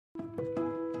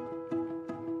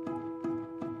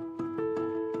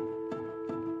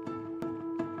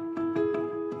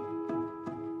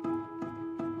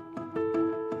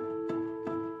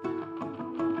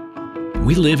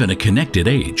We live in a connected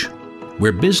age,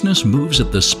 where business moves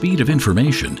at the speed of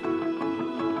information.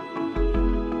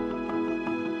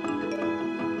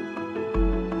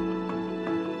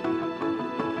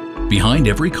 Behind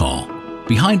every call,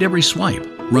 behind every swipe,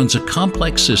 runs a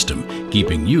complex system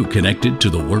keeping you connected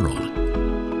to the world.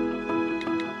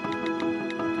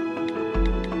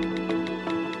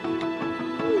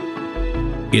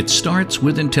 It starts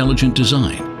with intelligent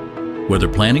design. Whether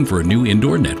planning for a new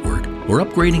indoor network or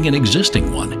upgrading an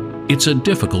existing one, it's a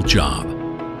difficult job.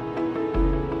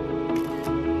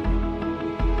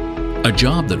 A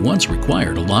job that once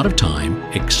required a lot of time,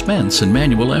 expense, and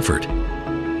manual effort.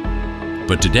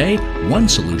 But today, one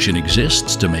solution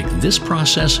exists to make this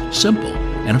process simple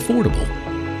and affordable.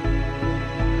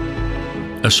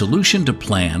 A solution to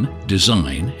plan,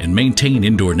 design, and maintain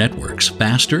indoor networks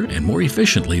faster and more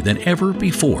efficiently than ever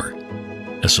before.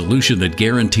 A solution that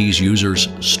guarantees users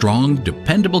strong,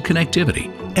 dependable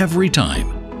connectivity every time.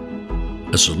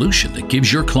 A solution that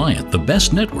gives your client the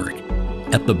best network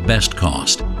at the best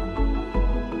cost.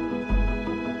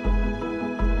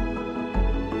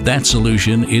 That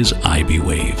solution is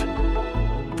iBwave.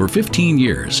 For 15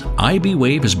 years,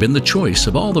 iBwave has been the choice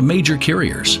of all the major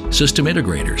carriers, system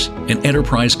integrators, and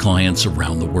enterprise clients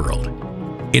around the world.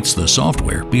 It's the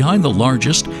software behind the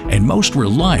largest and most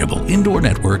reliable indoor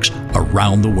networks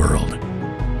around the world.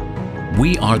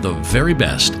 We are the very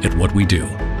best at what we do.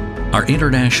 Our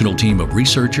international team of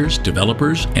researchers,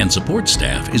 developers, and support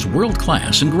staff is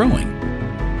world-class and growing.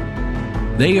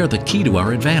 They are the key to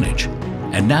our advantage.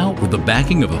 And now, with the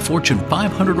backing of a Fortune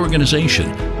 500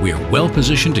 organization, we are well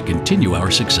positioned to continue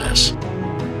our success.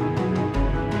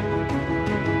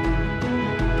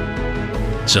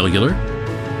 Cellular,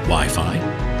 Wi-Fi,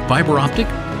 fiber optic,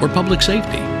 or public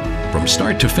safety. From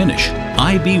start to finish,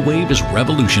 iBwave is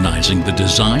revolutionizing the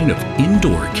design of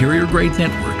indoor carrier-grade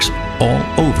networks all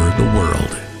over the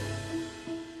world.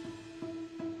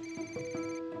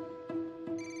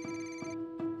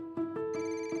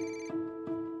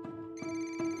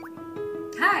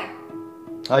 Hi.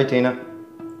 Hi, Tina.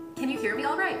 Can you hear me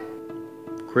all right?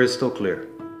 Crystal clear.